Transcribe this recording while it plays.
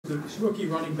the rookie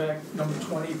running back, number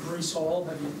 20, Brees Hall.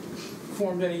 Have you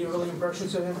formed any early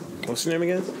impressions of him? What's your name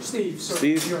again? Steve. So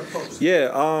Steve? Yeah,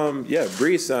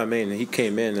 Brees, he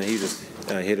came in and he just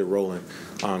hit it rolling.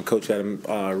 Coach had him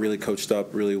really coached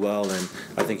up really well, and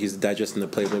I think he's digesting the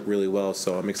playbook really well.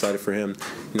 So I'm excited for him,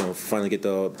 finally get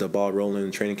the ball rolling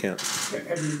in training camp.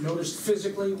 Have you noticed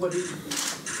physically what he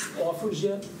offers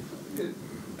yet?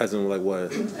 As in, like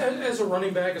what? As a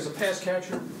running back, as a pass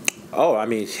catcher? Oh, I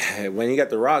mean, when he got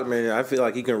the rock, man, I feel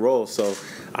like he can roll. So,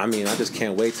 I mean, I just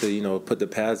can't wait to, put the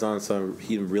pads on so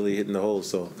he really hitting the hole.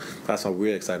 So that's what I'm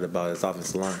really excited about, his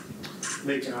offensive line.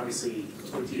 Laken, obviously,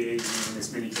 OTAs in this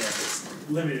minicamp, it's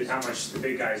limited how much the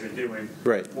big guys are doing.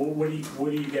 Right. What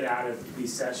do you get out of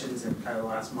these sessions and kind of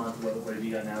last month? What have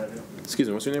you gotten out of it? Excuse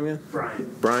me, what's your name again?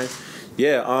 Brian. Brian.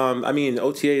 Yeah, I mean,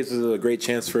 OTAs is a great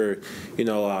chance for,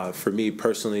 for me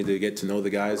personally to get to know the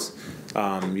guys.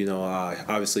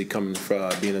 Obviously coming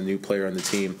from being a new player on the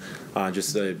team,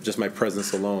 just my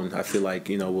presence alone, I feel like,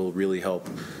 will really help,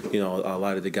 a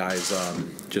lot of the guys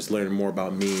just learn more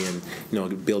about me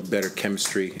and, build better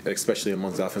chemistry, especially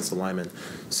amongst offensive linemen.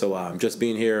 So just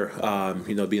being here,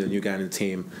 being a new guy on the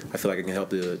team, I feel like I can help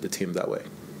the team that way.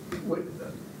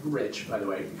 Rich, by the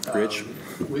way. Rich.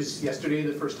 Was yesterday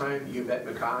the first time you met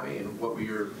Mackay, and what were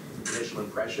your initial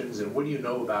impressions, and what do you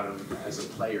know about him as a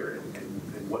player, and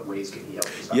in what ways can he help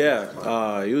us?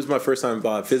 Yeah, it was my first time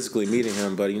physically meeting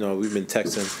him, but we've been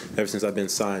texting ever since I've been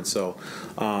signed. So,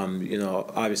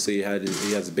 obviously he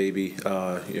has a baby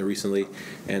recently,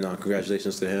 and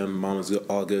congratulations to him. Mom was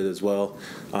all good as well.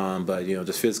 But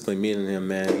just physically meeting him,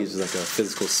 man, he's just like a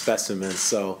physical specimen.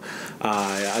 So,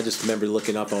 I just remember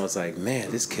looking up and I was like, man,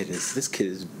 this kid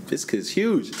is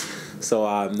huge.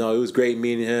 So no, it was great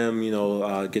meeting him.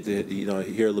 Get to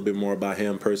hear a little bit more about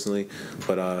him personally.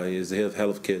 But he's a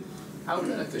hell of a kid. How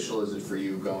beneficial is it for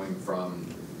you going from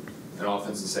an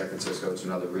offense in San Francisco to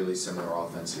another really similar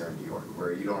offense here in New York,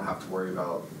 where you don't have to worry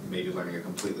about maybe learning a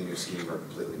completely new scheme or a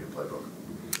completely new playbook?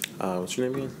 What's your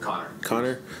name again?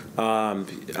 Connor.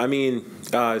 I mean,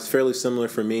 it's fairly similar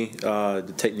for me,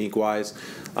 the technique-wise.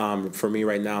 For me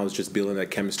right now is just building that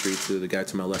chemistry to the guy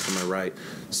to my left and my right.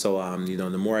 So,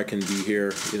 the more I can be here,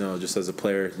 just as a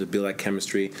player, to build that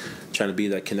chemistry, trying to be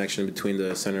that connection between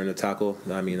the center and the tackle,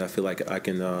 I mean, I feel like I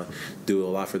can do a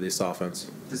lot for this offense.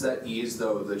 Does that ease,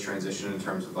 though, the transition in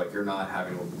terms of, like, you're not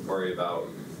having to worry about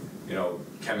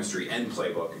chemistry and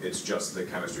playbook? It's just the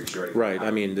chemistry you already right. have.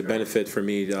 I mean, the benefit for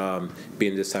me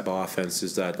being this type of offense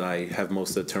is that I have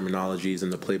most of the terminologies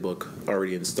and the playbook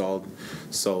already installed,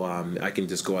 so I can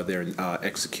just go out there and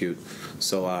execute.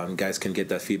 So guys can get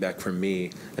that feedback from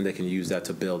me, and they can use that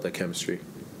to build that chemistry.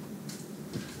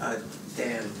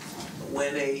 Dan,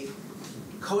 when a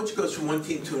coach goes from one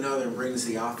team to another and brings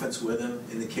the offense with him,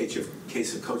 in the case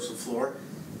of Coach LaFleur,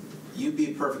 you'd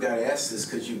be a perfect guy to ask this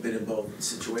because you've been in both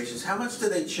situations. How much do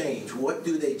they change? What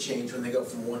do they change when they go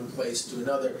from one place to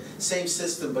another? Same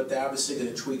system, but they're obviously going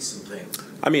to tweak some things.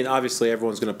 I mean, obviously,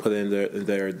 everyone's going to put in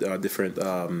their different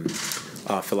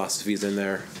philosophies in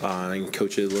there and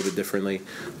coach it a little bit differently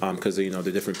because they're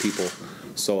different people.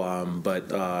 So, but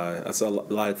that's a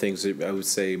lot of things. I would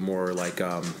say more like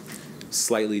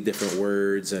slightly different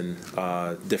words and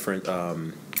different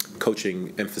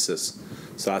coaching emphasis.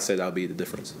 So I say that would be the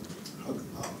difference.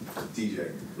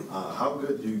 DJ, how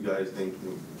good do you guys think?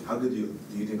 How good do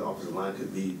you think the offensive line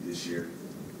could be this year?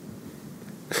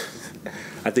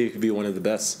 I think it could be one of the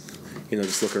best.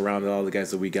 Just look around at all the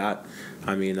guys that we got.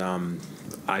 I mean,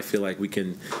 I feel like we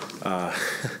can. I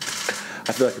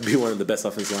feel like it could be one of the best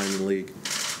offensive lines in the league.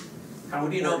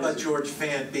 What do you know about George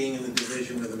Fant being in the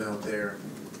division with him out there?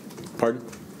 Pardon?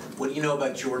 What do you know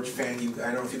about George Fant?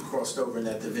 I don't know if you crossed over in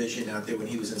that division out there when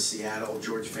he was in Seattle,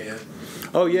 George Fant.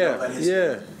 Oh, yeah.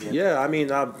 I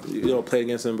mean, I played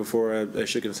against him before. I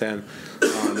shook his hand.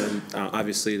 And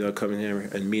obviously, coming here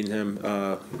and meeting him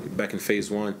back in Phase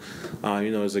 1,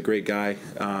 he's a great guy.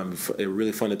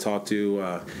 Really fun to talk to.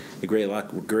 A great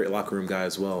locker room guy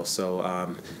as well. So,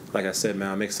 like I said, man,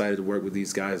 I'm excited to work with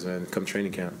these guys, man, come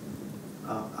training camp.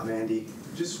 I'm Andy.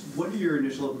 Just what are your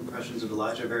initial impressions of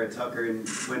Elijah Vera Tucker? And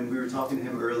when we were talking to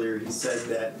him earlier, he said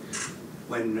that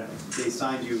when they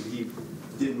signed you, he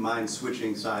didn't mind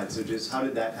switching sides. So just how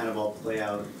did that kind of all play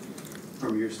out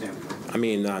from your standpoint? I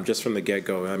mean, just from the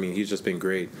get-go, I mean, he's just been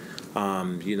great.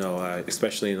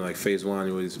 Especially in like Phase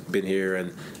 1, he's been here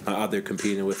and out there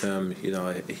competing with him.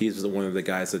 He's one of the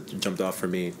guys that jumped off for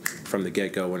me from the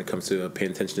get-go when it comes to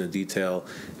paying attention to detail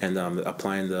and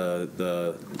applying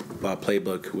the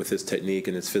playbook with his technique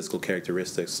and his physical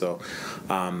characteristics. So,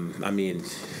 I mean,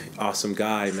 awesome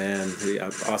guy, man.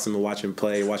 Awesome to watch him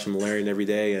play, watch him learn every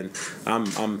day, and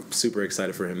I'm super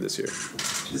excited for him this year.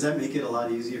 Does that make it a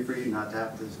lot easier for you not to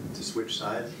have to switch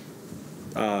sides?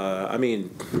 I mean,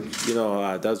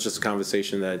 that was just a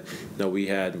conversation that we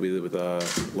had with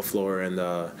LaFleur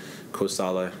and Coach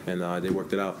Sala, and they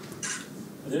worked it out.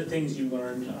 Are there things you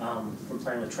learned from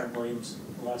playing with Trent Williams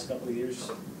the last couple of years?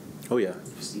 Oh yeah.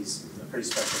 Just he's a pretty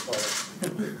special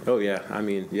player. Oh yeah. I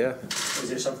mean, yeah. Is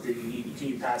there something can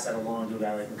you pass that along to a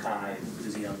guy like Makai,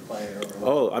 who's a young player? Or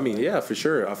Oh, I mean, yeah, for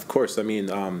sure, of course. I mean,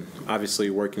 obviously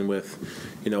working with,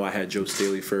 I had Joe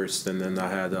Staley first, and then I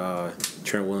had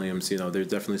Trent Williams. There's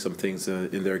definitely some things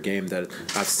in their game that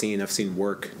I've seen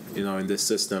work, in this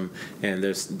system, and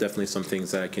there's definitely some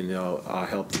things that I can,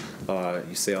 help.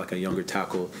 You say like a younger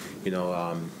tackle,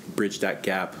 bridge that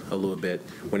gap a little bit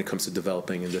when it comes to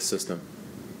developing in this system.